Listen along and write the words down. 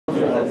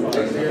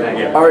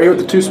All right, here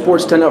with the two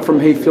sports standout from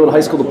Hayfield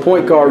High School, the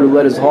point guard who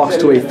led his Hawks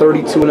to a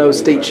 32-0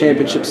 state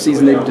championship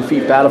season. They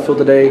defeat Battlefield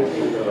today.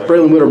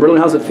 Braylon Wheeler. Braylon,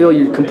 how's it feel?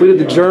 You completed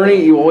the journey.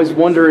 You always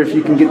wonder if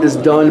you can get this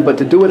done, but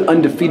to do it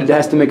undefeated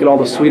has to make it all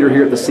the sweeter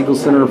here at the Siegel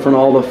Center in front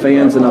of all the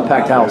fans in a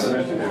packed house.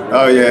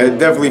 Oh yeah, it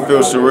definitely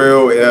feels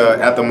surreal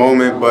at the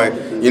moment, but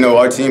you know,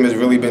 our team has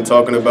really been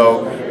talking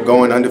about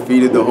going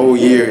undefeated the whole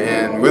year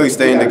and really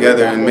staying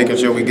together and making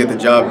sure we get the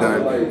job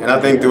done. And I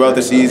think throughout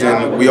the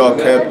season, we all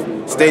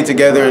stayed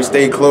together and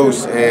stayed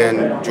close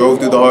and drove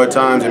through the hard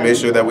times and made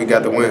sure that we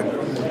got the win.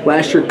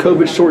 Last year,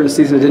 COVID-shortened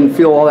season, it didn't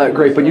feel all that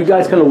great, but you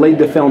guys kind of laid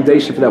the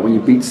foundation for that when you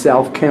beat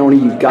South County.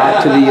 You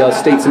got to the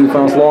state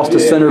semifinals, lost to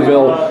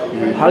Centerville.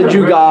 How did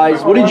you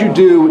guys, what did you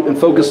do and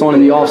focus on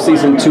in the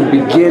offseason to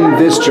begin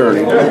this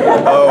journey?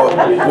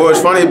 Well,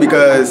 it's funny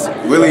because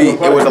really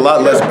it was a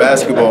lot less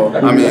basketball.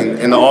 I mean,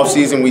 in the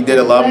offseason, we did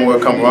a lot more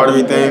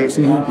camaraderie things.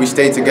 We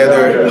stayed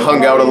together,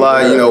 hung out a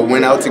lot, you know,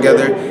 went out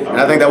together. And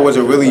I think that was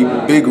a really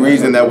big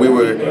reason that we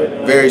were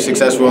very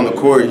successful on the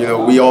court. You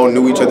know, we all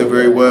knew each other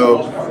very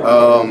well.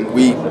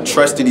 We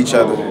trusted each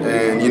other,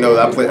 and you know,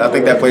 I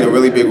think that played a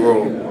really big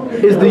role.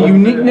 Is the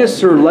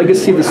uniqueness or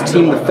legacy of this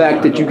team the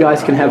fact that you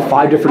guys can have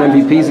 5 different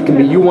MVPs? It can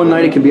be you one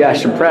night, it can be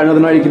Ashton Pratt another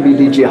night, it can be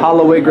DJ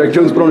Holloway, Greg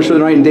Jones put on a show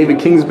tonight, and David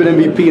King's been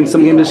MVP in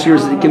some games this year.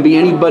 It can be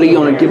anybody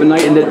on a given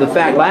night, and the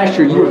fact last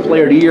year you were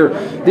player of the year,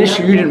 this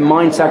year you didn't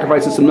mind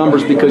sacrificing some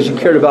numbers because you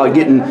cared about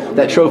getting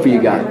that trophy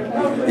you got.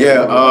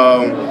 Yeah,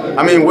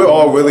 I mean, we're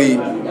all really.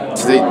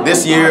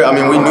 This year, I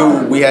mean, we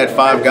knew we had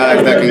 5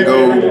 guys that can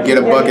go get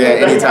a bucket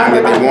at any time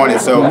that they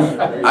wanted. So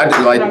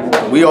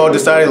we all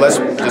decided, let's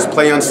just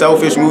play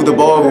unselfish, move the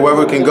ball,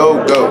 whoever can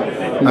go, go.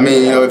 I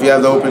mean, you know, if you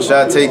have the open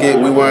shot, take it.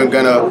 We weren't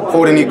going to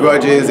hold any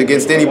grudges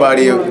against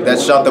anybody that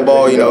shot the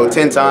ball, you know,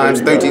 10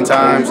 times, 13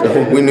 times.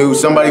 We knew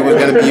somebody was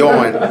going to be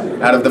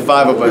on out of the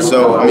 5 of us.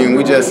 So, I mean,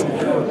 we just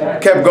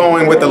kept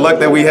going with the luck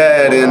that we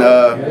had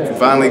and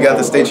finally got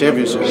the state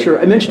championship. Sure.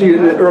 I mentioned you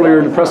earlier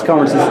in the press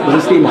conference,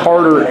 was this game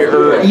harder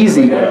or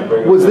easy?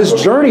 Was this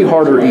journey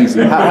harder or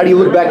easy? How do you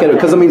look back at it?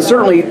 Because, I mean,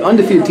 certainly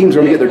undefeated teams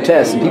are going to get their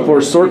tests, and people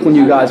are circling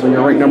you guys when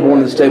you're ranked #1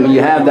 in the state, when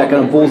you have that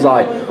kind of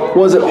bullseye.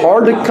 Was it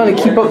hard to kind of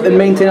keep up and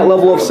maintain that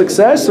level of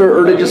success,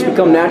 or did it just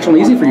become natural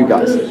and easy for you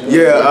guys?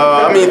 Yeah,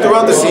 I mean,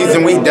 throughout the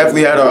season, we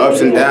definitely had our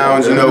ups and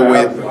downs, you know,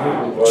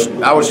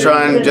 I was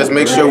trying to just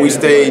make sure we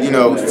stayed, you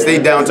know,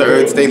 stayed down to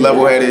earth, stayed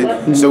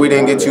level-headed, so we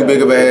didn't get too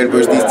big of a head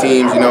versus these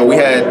teams. You know,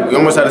 we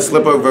almost had a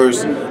slip-up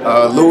versus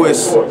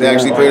Lewis. They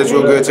actually played us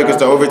real good, took us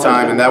to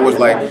overtime, and that was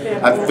like,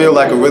 I feel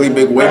like a really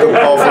big wake-up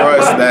call for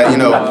us that, you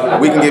know,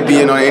 we can get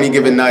beaten on any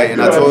given night.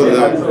 And I told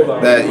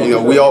them that, you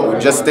know, we all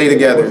just stay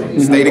together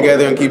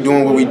and keep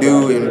doing what we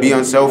do and be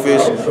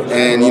unselfish,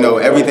 and, you know,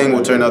 everything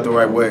will turn out the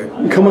right way.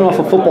 Coming off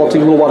a football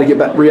team, a little while to get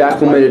back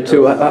reacclimated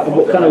to,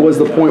 what kind of was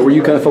the point where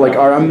you kind of feel like,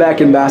 all right, I'm back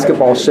in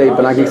basketball shape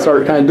and I can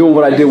start kind of doing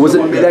what I do? Was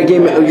it that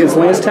game against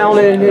Lansdowne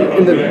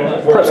in the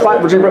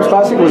Virginia Preps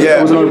Classic, or was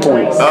it another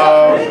point?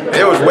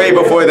 It was way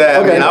before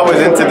that. Okay. I mean, I was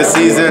into the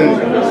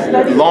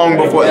season long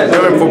before,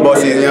 during football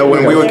season, you know,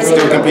 when we were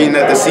still competing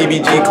at the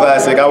CBG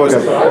Classic. I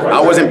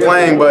wasn't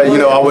playing, but, you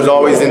know, I was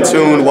always in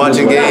tune,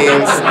 watching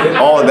games,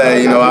 all of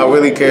that. You know, I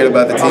really cared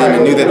about the team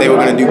and knew that they were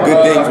going to do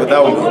good things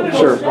without me.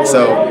 Sure.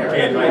 So,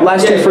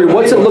 last year for you,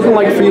 what's it looking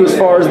like for you as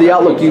far as the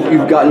outlook?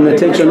 You've gotten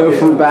attention, I know,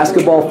 from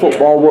basketball,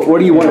 football. What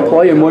do you want to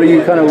play, and what are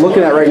you kind of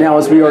looking at right now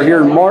as we are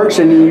here in March,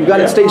 and you've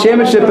got a state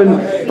championship, and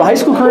the high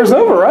school career is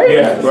over, right?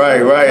 Yeah.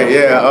 Right,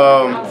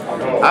 yeah.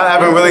 I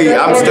haven't really,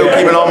 I'm still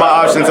keeping all my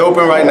options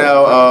open right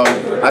now.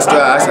 I still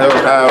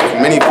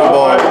have many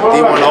football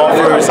D1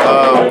 offers.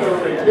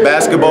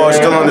 Basketball is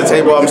still on the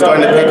table. I'm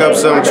starting to pick up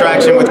some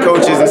traction with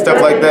coaches and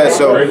stuff like that.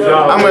 So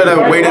I'm going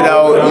to wait it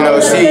out, you know,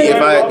 see if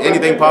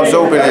anything pops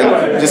open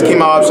and just keep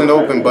my options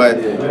open. But,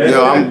 you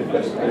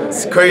know,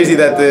 it's crazy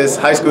that this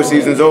high school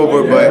season's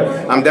over,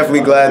 but I'm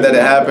definitely glad that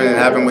it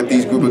happened with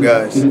these group of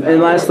guys.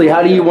 And lastly,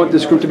 how do you want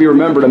this group to be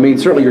remembered? I mean,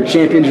 certainly you're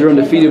champions, you're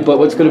undefeated, but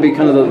what's going to be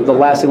kind of the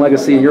lasting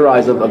legacy in your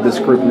eyes of this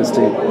group and this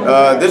team?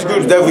 This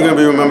group's definitely going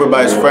to be remembered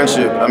by its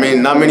friendship. I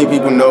mean, not many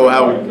people know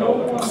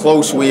how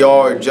close we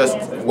are just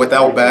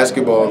without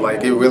basketball. Like,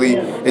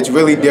 it's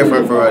really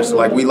different for us.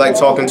 Like, we like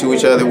talking to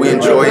each other, we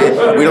enjoy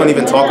it. We don't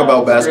even talk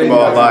about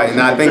basketball a lot,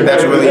 and I think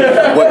that's really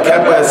what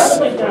kept us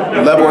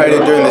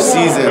level-headed during the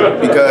season,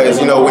 because,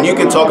 you know, when you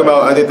can talk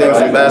about other things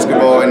in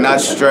basketball and not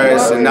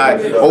stress and not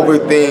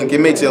overthink, it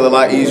makes it a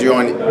lot easier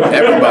on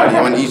everybody,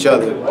 on each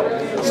other.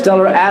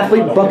 Stellar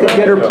athlete, bucket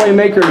getter,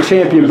 playmaker, and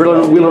champion,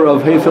 Braylon Wheeler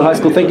of Hayfield High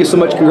School. Thank you so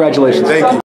much. Congratulations. Thank you.